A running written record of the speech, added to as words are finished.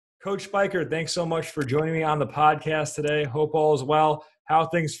Coach Spiker, thanks so much for joining me on the podcast today. Hope all is well. How are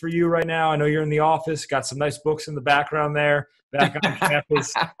things for you right now? I know you're in the office, got some nice books in the background there, back on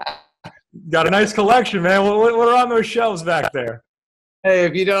campus. Got a nice collection, man. What are on those shelves back there? Hey,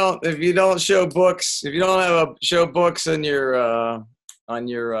 if you don't show books, if you don't have show books on your when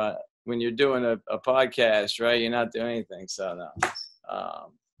you're doing a podcast, right? You're not doing anything. So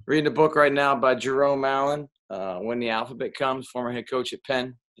no. Reading a book right now by Jerome Allen, When the Alphabet Comes, former head coach at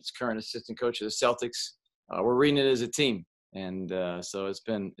Penn. It's current assistant coach of the Celtics. We're reading it as a team, and so it's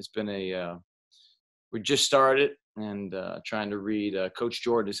been we just started and trying to read. Coach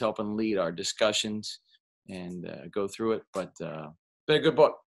Jordan is helping lead our discussions and go through it, but been a good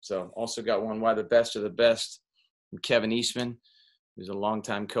book. So also got one, Why the Best Are the Best, from Kevin Eastman, who's a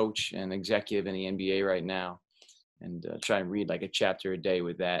longtime coach and executive in the NBA right now, and try and read like a chapter a day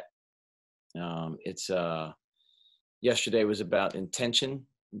with that. Yesterday was about intention,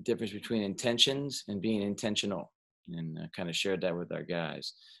 the difference between intentions and being intentional, and kind of shared that with our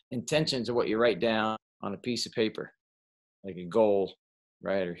guys. Intentions are what you write down on a piece of paper, like a goal,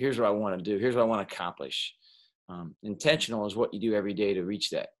 right? Or here's what I want to do. Here's what I want to accomplish. Intentional is what you do every day to reach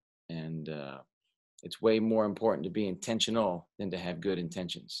that. And it's way more important to be intentional than to have good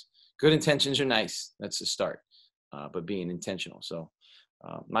intentions. Good intentions are nice. That's the start. But being intentional. So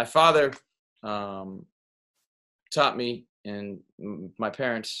my father taught me, and my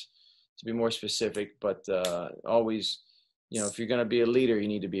parents, to be more specific, but always, if you're going to be a leader, you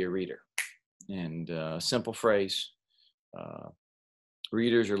need to be a reader. And simple phrase,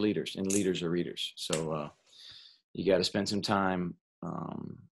 readers are leaders and leaders are readers. So you got to spend some time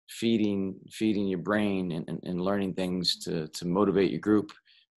feeding your brain and learning things to motivate your group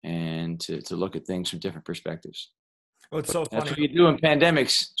and to look at things from different perspectives. Well, it's so funny. That's what you do in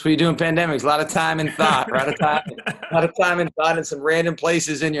pandemics. A lot of time and thought, a lot of time and thought in some random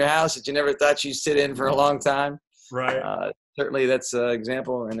places in your house that you never thought you'd sit in for a long time. Right. Certainly that's an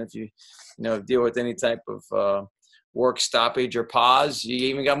example. And if you deal with any type of work stoppage or pause, you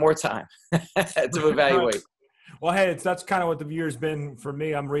even got more time to evaluate. Well, hey, that's kind of what the year's been for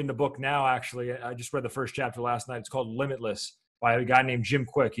me. I'm reading a book now, actually. I just read the first chapter last night. It's called Limitless by a guy named Jim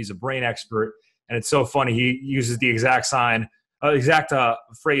Quick. He's a brain expert. And it's so funny. He uses the exact phrase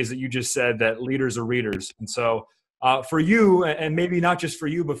that you just said, that leaders are readers. And so for you, and maybe not just for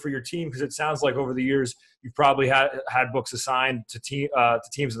you, but for your team, because it sounds like over the years, you've probably had books assigned to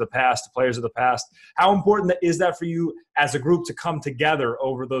teams of the past, to players of the past. How important is that for you as a group to come together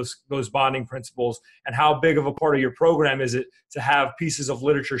over those bonding principles? And how big of a part of your program is it to have pieces of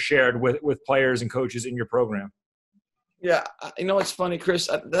literature shared with players and coaches in your program? Yeah, it's funny, Chris.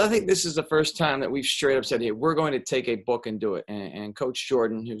 I think this is the first time that we've straight up said, hey, we're going to take a book and do it. And Coach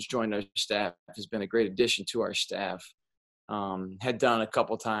Jordan, who's joined our staff, has been a great addition to our staff, had done a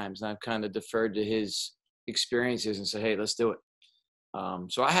couple times. And I've kind of deferred to his experiences and said, hey, let's do it.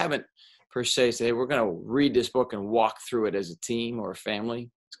 So I haven't per se said, hey, we're going to read this book and walk through it as a team or a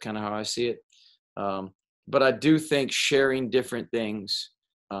family. It's kind of how I see it. But I do think sharing different things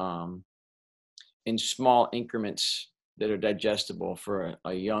in small increments that are digestible for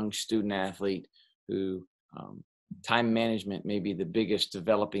a young student athlete who time management may be the biggest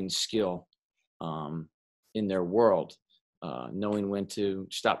developing skill in their world. Knowing when to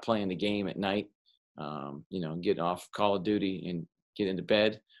stop playing the game at night, get off Call of Duty and get into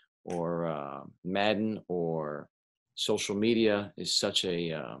bed, or Madden or social media is such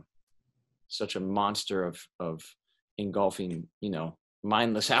a monster of engulfing,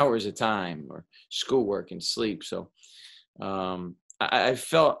 mindless hours of time, or schoolwork and sleep. So I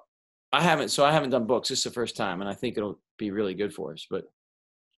haven't done books. This is the first time, and I think it'll be really good for us. But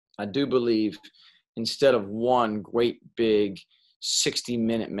I do believe instead of one great big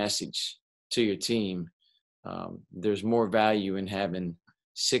 60-minute message to your team, there's more value in having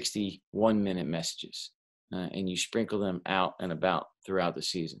 61-minute messages, and you sprinkle them out and about throughout the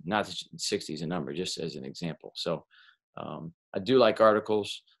season. Not that 60 is a number, just as an example. So I do like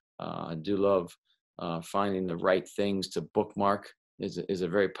articles. I do love finding the right things to bookmark. Is a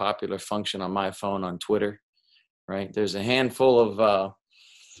very popular function on my phone on Twitter, right? There's a handful of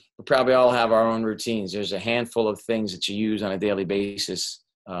we probably all have our own routines. There's a handful of things that you use on a daily basis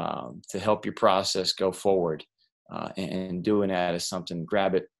to help your process go forward. And doing that is something,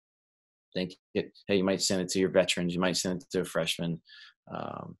 grab it, think it. Hey, you might send it to your veterans. You might send it to a freshman.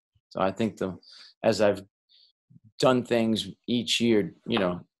 So I think as I've done things each year,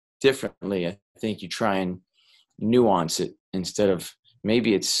 differently, I think you try and nuance it instead of,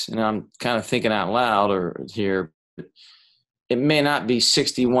 maybe it's, I'm kind of thinking out loud or here, but it may not be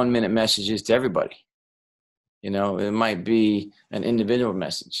 61-minute messages to everybody. It might be an individual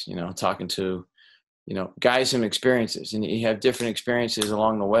message, talking to, guys from experiences, and you have different experiences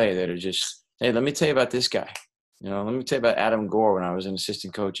along the way that are just, hey, let me tell you about this guy. Let me tell you about Adam Gore when I was an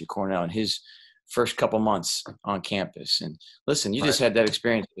assistant coach at Cornell and his first couple months on campus. And listen, you just had that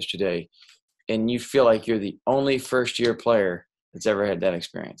experience yesterday, and you feel like you're the only first-year player that's ever had that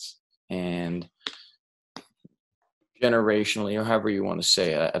experience. And generationally, or however you want to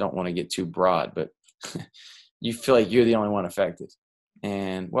say it, I don't want to get too broad, but you feel like you're the only one affected.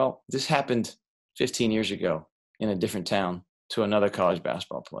 And, well, this happened 15 years ago in a different town to another college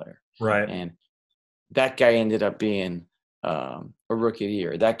basketball player. Right. And that guy ended up being a rookie of the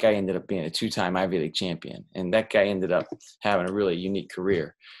year. That guy ended up being a two-time Ivy League champion. And that guy ended up having a really unique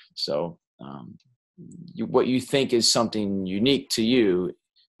career. So what you think is something unique to you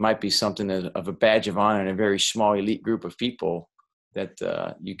might be something of a badge of honor in a very small elite group of people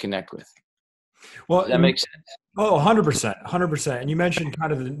that you connect with. Well, Does that make sense? Oh, 100%, 100%. And you mentioned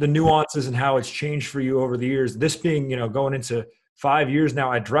kind of the nuances and how it's changed for you over the years, this being, going into 5 years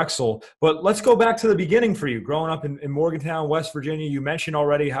now at Drexel. But let's go back to the beginning for you. Growing up in Morgantown, West Virginia, you mentioned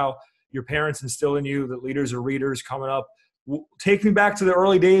already how your parents instill in you that leaders are readers coming up. Take me back to the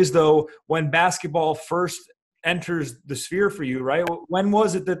early days, though, when basketball first enters the sphere for you, right? When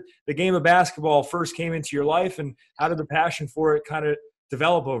was it that the game of basketball first came into your life, and how did the passion for it kind of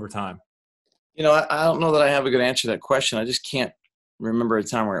develop over time? I don't know that I have a good answer to that question. I just can't remember a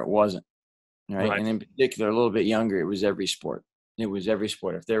time where it wasn't, right? And in particular, a little bit younger, it was every sport. It was every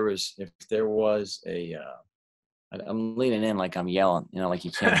sport. If there was a I'm leaning in like I'm yelling, like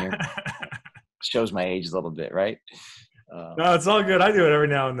you can't hear me. Shows my age a little bit, right? No, it's all good. I do it every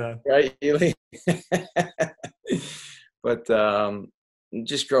now and then. Right? But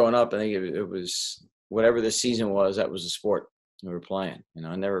just growing up, I think it was whatever the season was, that was the sport we were playing.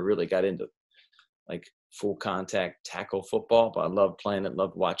 I never really got into like full contact tackle football, but I loved playing it,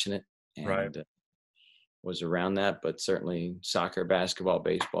 loved watching it, and was around that. But certainly soccer, basketball,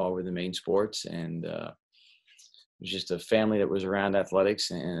 baseball were the main sports, and it was just a family that was around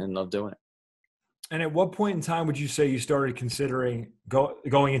athletics and loved doing it. And at what point in time would you say you started considering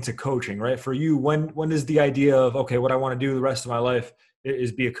going into coaching, right? For you, when does the idea of, okay, what I want to do the rest of my life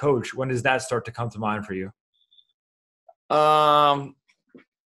is be a coach, when does that start to come to mind for you?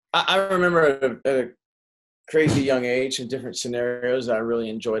 I remember at a crazy young age in different scenarios I really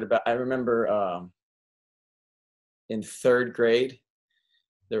enjoyed about. I remember in third grade,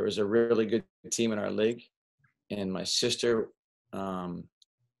 there was a really good team in our league, and my sister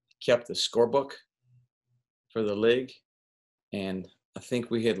kept the scorebook for the league, and I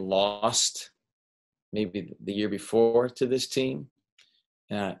think we had lost maybe the year before to this team,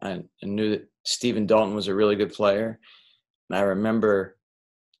 and I knew that Stephen Dalton was a really good player, and I remember,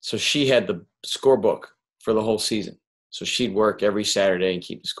 so she had the scorebook for the whole season, so she'd work every Saturday and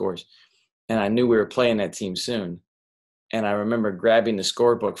keep the scores, and I knew we were playing that team soon, and I remember grabbing the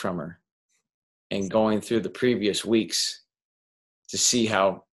scorebook from her and going through the previous weeks to see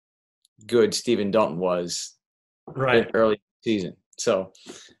how good Stephen Dalton was in early season. So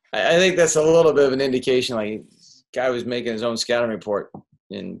I think that's a little bit of an indication, like guy was making his own scouting report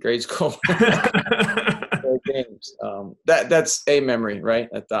in grade school. Games. That's a memory, right?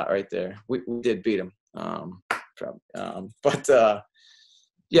 That thought right there. We did beat him.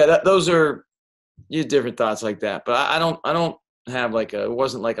 Those are different thoughts like that. But I don't have it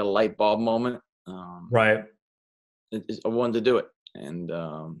wasn't like a light bulb moment. I wanted to do it, and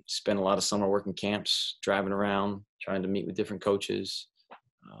spent a lot of summer working camps, driving around, trying to meet with different coaches,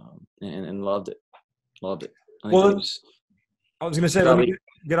 and loved it. Loved it. I was going to say, let me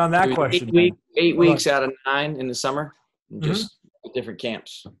get on that question. 8 weeks out of 9 in the summer, just different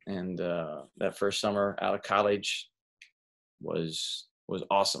camps. And that first summer out of college was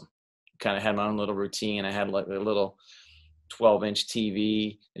awesome. Kind of had my own little routine. I had like a little 12-inch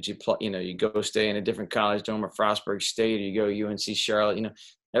TV that you go stay in a different college dorm at Frostburg State, or you go UNC Charlotte.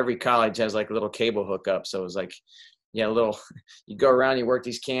 Every college has like a little cable hookup. So it was like, you go around, you work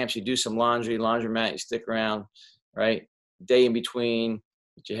these camps, you do some laundromat, you stick around, right? Day in between,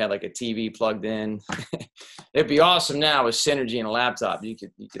 but you had like a TV plugged in. It'd be awesome now with Synergy and a laptop. You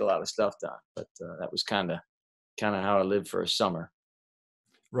could get a lot of stuff done, but that was kind of how I lived for a summer.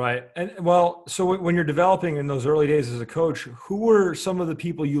 Right. And so when you're developing in those early days as a coach, who were some of the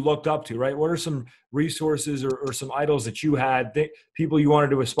people you looked up to, right? What are some resources or some idols that you had, people you wanted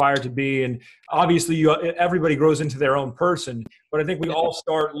to aspire to be? And obviously everybody grows into their own person, but I think we all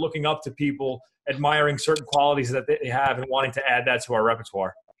start looking up to people, admiring certain qualities that they have and wanting to add that to our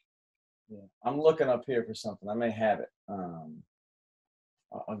repertoire. Yeah. I'm looking up here for something. I may have it.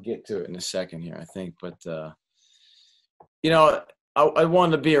 I'll get to it in a second here, I think, but I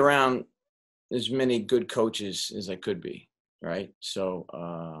wanted to be around as many good coaches as I could be, right? So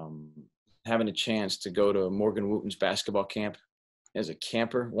having a chance to go to Morgan Wooten's basketball camp as a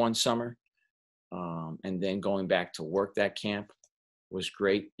camper one summer, and then going back to work that camp was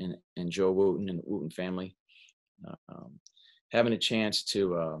great. And Joe Wooten and the Wooten family, having a chance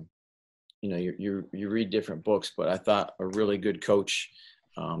to, you read different books, but I thought a really good coach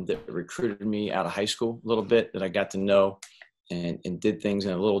that recruited me out of high school a little bit, that I got to know and did things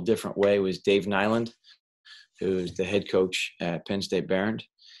in a little different way, was Dave Nyland, who's the head coach at Penn State Barron.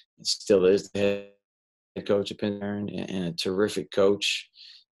 And still is the head coach at Penn State Barron, and a terrific coach,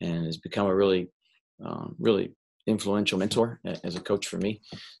 and has become a really influential mentor as a coach for me.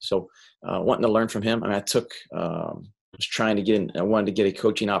 So wanting to learn from him. I mean, was trying to get in, I wanted to get a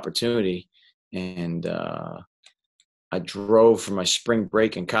coaching opportunity, and I drove for my spring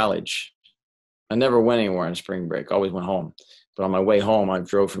break in college. I never went anywhere on spring break, always went home. But on my way home, I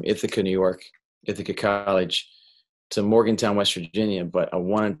drove from Ithaca, New York, Ithaca College, to Morgantown, West Virginia. But I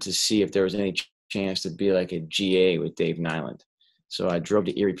wanted to see if there was any chance to be like a GA with Dave Nyland. So I drove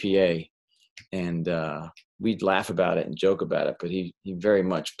to Erie, PA, and we'd laugh about it and joke about it. But he very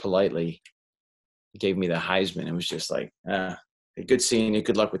much politely gave me the Heisman. It was just like, good seeing you,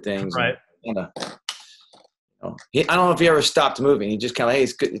 good luck with things. Right. And, I don't know if he ever stopped moving. He just kind of, hey,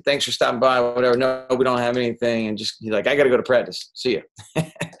 it's good. Thanks for stopping by, whatever. No, we don't have anything. And just, he's like, I got to go to practice. See you.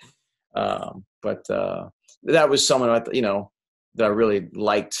 But that was someone, that I really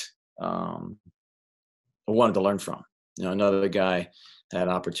liked, I wanted to learn from. Another guy that had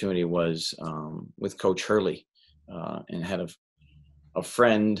opportunity was with Coach Hurley, and had a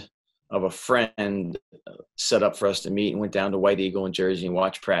friend of a friend set up for us to meet, and went down to White Eagle in Jersey and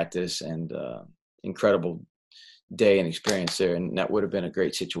watched practice, and incredible day and experience there. And that would have been a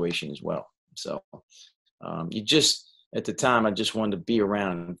great situation as well. So at the time, I just wanted to be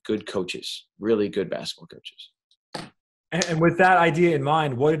around good coaches, really good basketball coaches. And with that idea in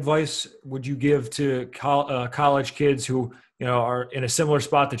mind, what advice would you give to college kids who, are in a similar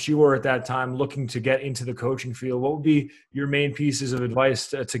spot that you were at that time, looking to get into the coaching field? What would be your main pieces of advice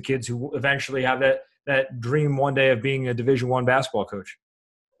to kids who eventually have that dream one day of being a Division I basketball coach?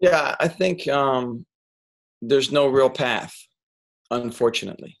 Yeah, I think there's no real path,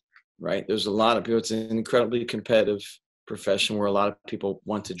 unfortunately, right? There's a lot of people. It's an incredibly competitive profession where a lot of people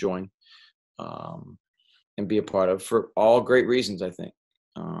want to join and be a part of, for all great reasons, I think.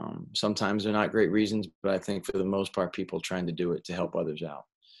 Sometimes they're not great reasons, but I think for the most part, people trying to do it to help others out.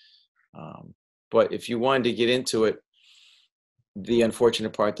 But if you wanted to get into it, the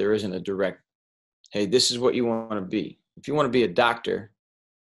unfortunate part, there isn't a direct, hey, this is what you want to be. If you want to be a doctor,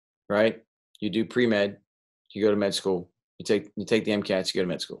 right, you do pre-med, you go to med school, you take the MCATs, you go to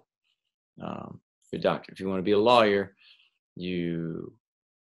med school. You're a doctor. If you want to be a lawyer, you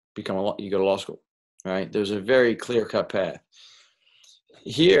go to law school, right? There's a very clear-cut path.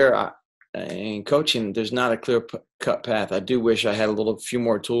 Here in coaching, there's not a clear-cut path. I do wish I had a few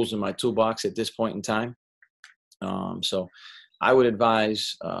more tools in my toolbox at this point in time. So I would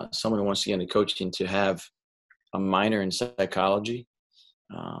advise someone who wants to get into coaching to have a minor in psychology,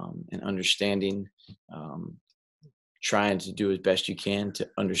 and understanding, trying to do as best you can to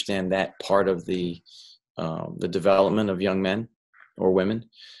understand that part of the development of young men or women.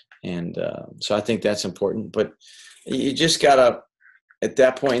 And so I think that's important. But you just got to, at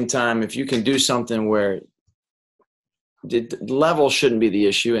that point in time, if you can do something where the level shouldn't be the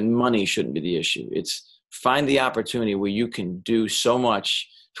issue and money shouldn't be the issue. It's find the opportunity where you can do so much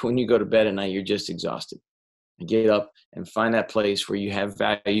when you go to bed at night, you're just exhausted. Get up and find that place where you have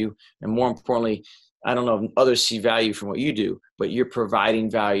value. And more importantly, I don't know if others see value from what you do, but you're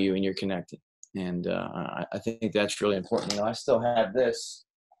providing value and you're connecting. And I think that's really important. I still have this.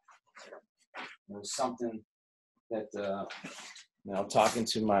 It was something that, talking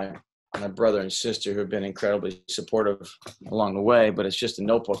to my brother and sister who have been incredibly supportive along the way, but it's just a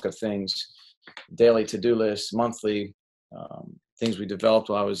notebook of things, daily to-do lists, monthly, things we developed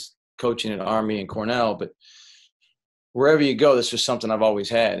while I was coaching at Army and Cornell. But wherever you go, this was something I've always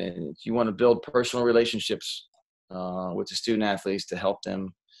had. And if you want to build personal relationships with the student athletes to help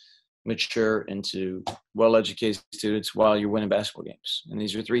them mature into well-educated students while you're winning basketball games. And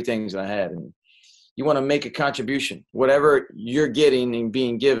these are three things that I had. And you want to make a contribution. Whatever you're getting and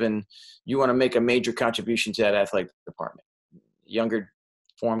being given, you want to make a major contribution to that athletic department. Younger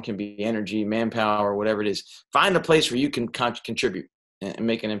form can be energy, manpower, whatever it is. Find a place where you can contribute and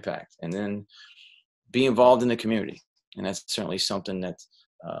make an impact. And then be involved in the community. And that's certainly something that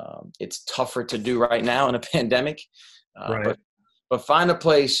it's tougher to do right now in a pandemic. Right. but find a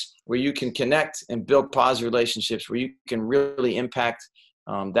place where you can connect and build positive relationships, where you can really impact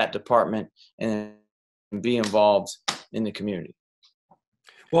that department and be involved in the community.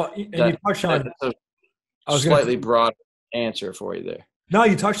 Well, and you touched on – that's a slightly broad answer for you there. No,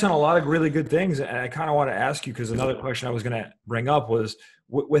 you touched on a lot of really good things, and I kind of want to ask you, because another question I was going to bring up was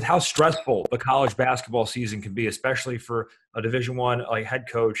with how stressful the college basketball season can be, especially for a Division I like head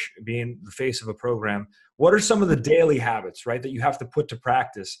coach being the face of a program. What are some of the daily habits, right, that you have to put to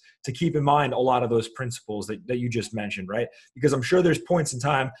practice to keep in mind a lot of those principles that you just mentioned, right? Because I'm sure there's points in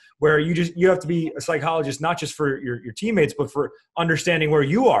time where you have to be a psychologist, not just for your teammates, but for understanding where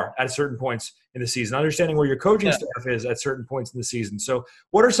you are at certain points in the season, understanding where your coaching staff is at certain points in the season. So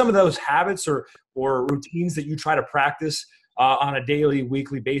what are some of those habits or routines that you try to practice on a daily,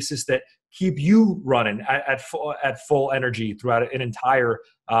 weekly basis that keep you running at full energy throughout an entire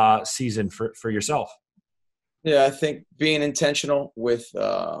season for yourself? Yeah, I think being intentional with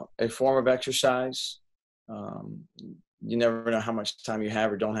a form of exercise. You never know how much time you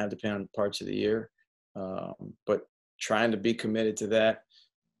have or don't have depending on parts of the year. But trying to be committed to that.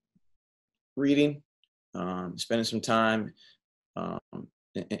 Reading, spending some time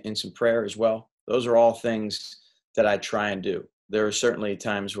in some prayer as well. Those are all things that I try and do. There are certainly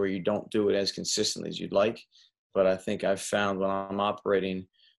times where you don't do it as consistently as you'd like, but I think I've found when I'm operating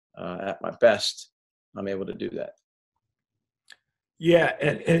at my best, I'm able to do that. Yeah,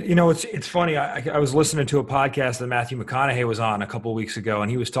 and it's funny. I was listening to a podcast that Matthew McConaughey was on a couple of weeks ago, and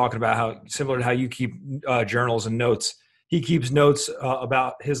he was talking about how similar to how you keep journals and notes. He keeps notes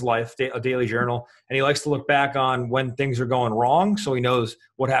about his life, a daily journal, and he likes to look back on when things are going wrong, so he knows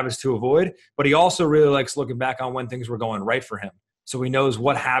what habits to avoid. But he also really likes looking back on when things were going right for him, so he knows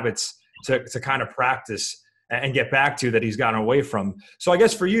what habits to kind of practice and get back to that he's gotten away from. So I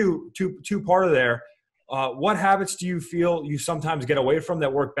guess for you, two part of there. What habits do you feel you sometimes get away from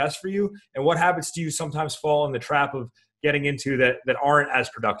that work best for you? And what habits do you sometimes fall in the trap of getting into that aren't as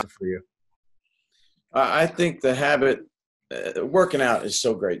productive for you? I think the habit working out is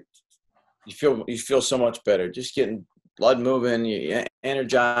so great. You feel so much better. Just getting blood moving, you're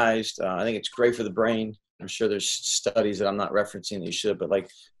energized. I think it's great for the brain. I'm sure there's studies that I'm not referencing that you should, but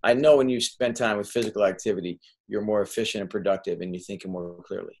I know when you spend time with physical activity, you're more efficient and productive, and you're thinking more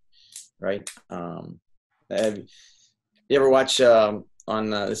clearly, right? Have you ever watch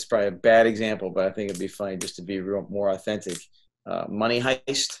this is probably a bad example, but I think it'd be funny just to be more authentic. Money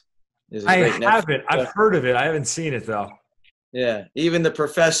Heist is a great Netflix. Haven't. I've heard of it. I haven't seen it though. Yeah, even the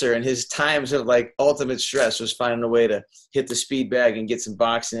professor in his times of ultimate stress was finding a way to hit the speed bag and get some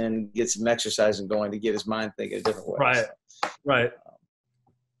boxing and get some exercise and going to get his mind thinking a different way. Right, right.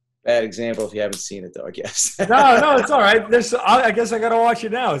 Bad example if you haven't seen it though, I guess. No, it's all right. I guess I got to watch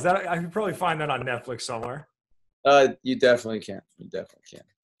it now. I can probably find that on Netflix somewhere. You definitely can. You definitely can.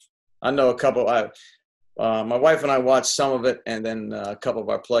 I know a couple. My wife and I watched some of it, and then a couple of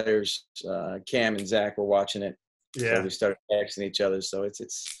our players, Cam and Zach, were watching it. Yeah. So we started texting each other. So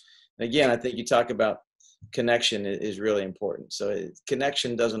it's again, I think you talk about connection is really important. So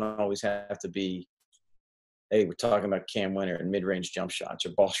connection doesn't always have to be, hey, we're talking about Cam Winter and mid-range jump shots or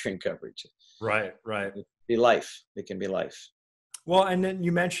ball screen coverage. Right. It can be life. It can be life. Well, and then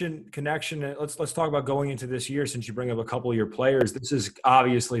you mentioned connection. Let's talk about going into this year, since you bring up a couple of your players. This has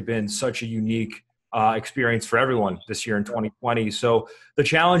obviously been such a unique experience for everyone this year in 2020. So the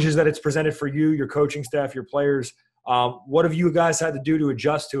challenges that it's presented for you, your coaching staff, your players, what have you guys had to do to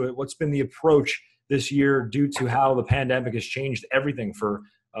adjust to it? What's been the approach this year due to how the pandemic has changed everything for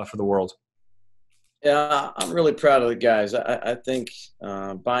the world? Yeah, I'm really proud of the guys. I think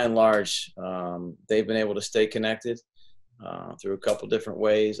by and large, they've been able to stay connected through a couple different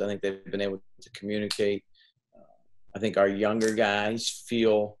ways. I think they've been able to communicate. I think our younger guys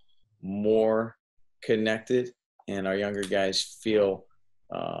feel more connected, and our younger guys feel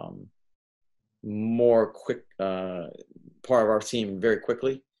more quick part of our team very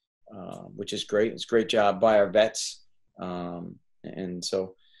quickly, which is great. It's a great job by our vets. And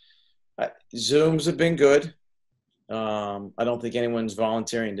so Zooms have been good. I don't think anyone's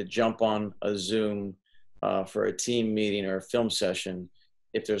volunteering to jump on a Zoom for a team meeting or a film session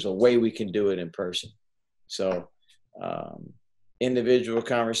if there's a way we can do it in person. So individual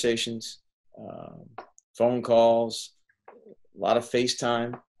conversations, phone calls, a lot of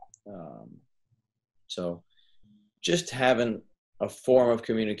FaceTime. So just having a form of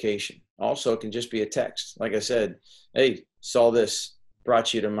communication. Also, it can just be a text. Like I said, hey, saw this,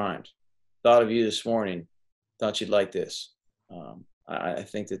 brought you to mind. Thought of you this morning, thought you'd like this. I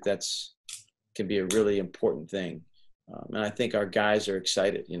think that's can be a really important thing. And I think our guys are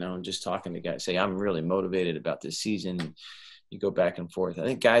excited, and just talking to guys, say, I'm really motivated about this season. you go back and forth. I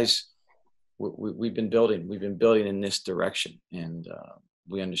think guys, we've been building in this direction, and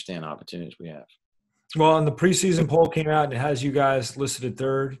we understand the opportunities we have. Well, and the preseason poll came out and it has you guys listed at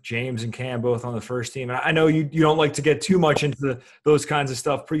third, James and Cam both on the first team. And I know you don't like to get too much into those kinds of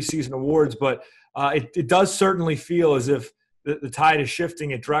stuff, preseason awards, but it does certainly feel as if the tide is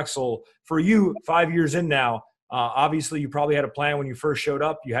shifting at Drexel. For you, 5 years in now, obviously you probably had a plan when you first showed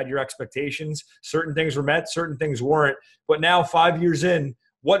up. You had your expectations. Certain things were met, certain things weren't. But now 5 years in,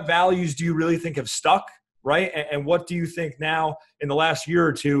 what values do you really think have stuck? Right? And what do you think now in the last year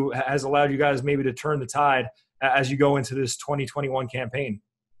or two has allowed you guys maybe to turn the tide as you go into this 2021 campaign?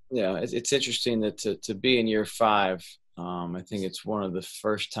 Yeah, it's interesting that to be in year 5, I think it's one of the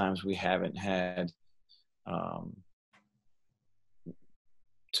first times we haven't had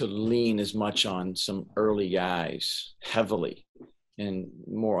to lean as much on some early guys heavily and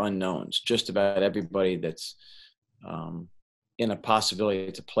more unknowns. Just about everybody that's in a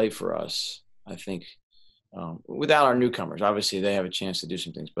possibility to play for us, I think, without our newcomers. Obviously, they have a chance to do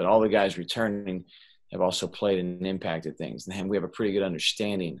some things, but all the guys returning have also played and impacted things. And we have a pretty good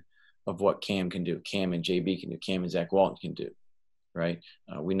understanding of what Cam can do, Cam and JB can do, Cam and Zach Walton can do, right?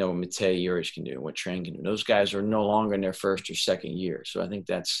 We know what Matej Urish can do, what Train can do. Those guys are no longer in their first or second year. So I think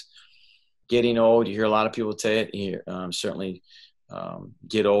that's getting old. You hear a lot of people say it here. Certainly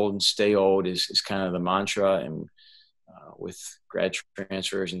get old and stay old is kind of the mantra, and with grad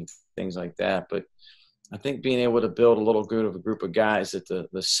transfers and things like that. But I think being able to build a little good of a group of guys that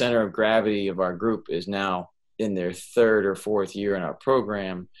the center of gravity of our group is now in their third or fourth year in our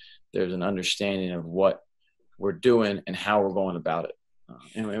program. There's an understanding of what we're doing and how we're going about it.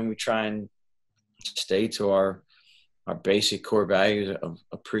 And we try and stay to our basic core values of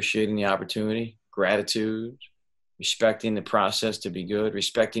appreciating the opportunity, gratitude, respecting the process to be good,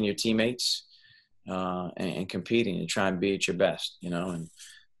 respecting your teammates, and competing and try and be at your best, and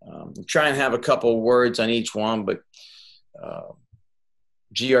try and have a couple words on each one, but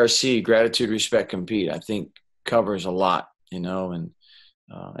GRC, gratitude, respect, compete, I think covers a lot, and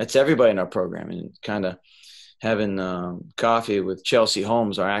it's everybody in our program. And kind of having coffee with Chelsea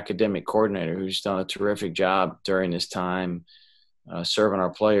Holmes, our academic coordinator, who's done a terrific job during this time serving our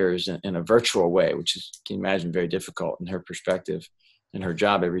players in a virtual way, which is, can you imagine, very difficult in her perspective and her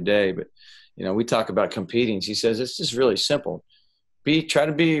job every day. But, we talk about competing. She says it's just really simple. Try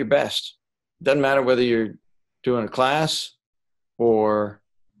to be your best. Doesn't matter whether you're doing a class or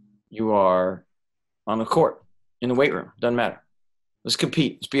you are on the court in the weight room. Doesn't matter. Let's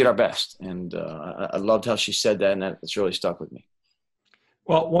compete. Let's be at our best. And I loved how she said that, and that's really stuck with me.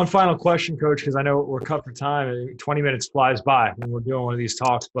 Well, one final question, Coach, because I know we're cut for time. 20 minutes flies by when we're doing one of these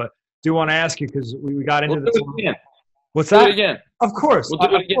talks, but do want to ask you because we got into this again. What's that? Do it again. Of course. We'll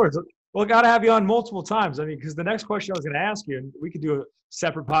do it again. Of course. Well, got to have you on multiple times. I mean, because the next question I was going to ask you, and we could do a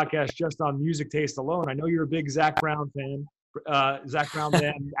separate podcast just on music taste alone. I know you're a big Zach Brown fan,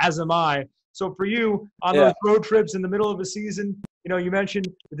 as am I. So for you, on those road trips in the middle of a season, you mentioned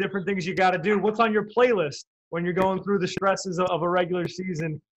the different things you got to do. What's on your playlist when you're going through the stresses of a regular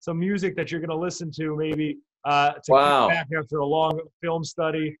season? Some music that you're going to listen to maybe to kick back after a long film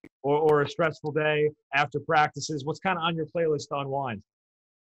study or a stressful day after practices. What's kind of on your playlist to unwind?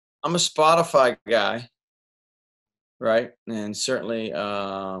 I'm a Spotify guy, right? And certainly,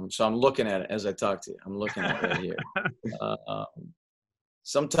 so I'm looking at it as I talk to you. I'm looking at it right here.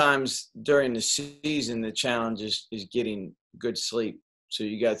 Sometimes during the season, the challenge is getting good sleep. So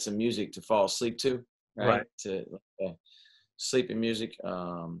you got some music to fall asleep to, right? To sleep in music.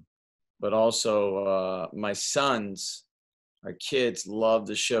 But also my sons, our kids, love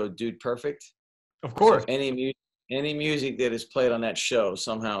the show Dude Perfect. Of course. So any music that is played on that show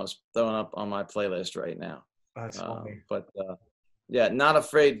somehow is thrown up on my playlist right now. That's funny. But not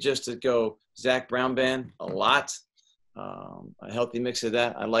afraid just to go Zach Brown band a lot. A healthy mix of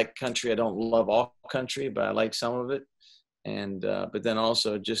that. I like country. I don't love all country, but I like some of it. And but then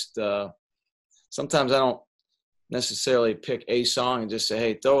also just sometimes I don't necessarily pick a song and just say,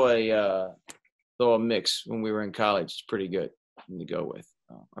 hey, throw a mix. When we were in college, it's pretty good to go with.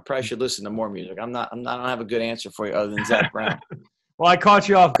 I probably should listen to more music. I don't have a good answer for you other than Zach Brown. Well, I caught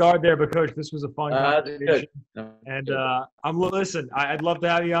you off guard there, but Coach, this was a fun conversation. And I'd love to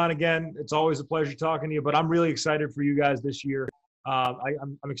have you on again. It's always a pleasure talking to you, but I'm really excited for you guys this year.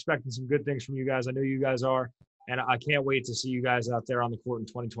 I'm expecting some good things from you guys. I know you guys are, and I can't wait to see you guys out there on the court in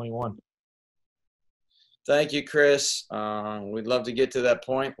 2021. Thank you, Chris. We'd love to get to that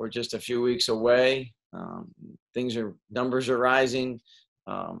point. We're just a few weeks away. Numbers are rising.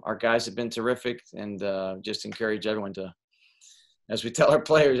 Our guys have been terrific, and just encourage everyone to, as we tell our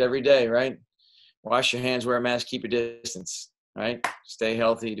players every day, right? Wash your hands, wear a mask, keep your distance. right? Stay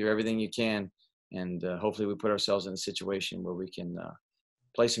healthy, do everything you can, and hopefully we put ourselves in a situation where we can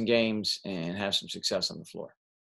play some games and have some success on the floor.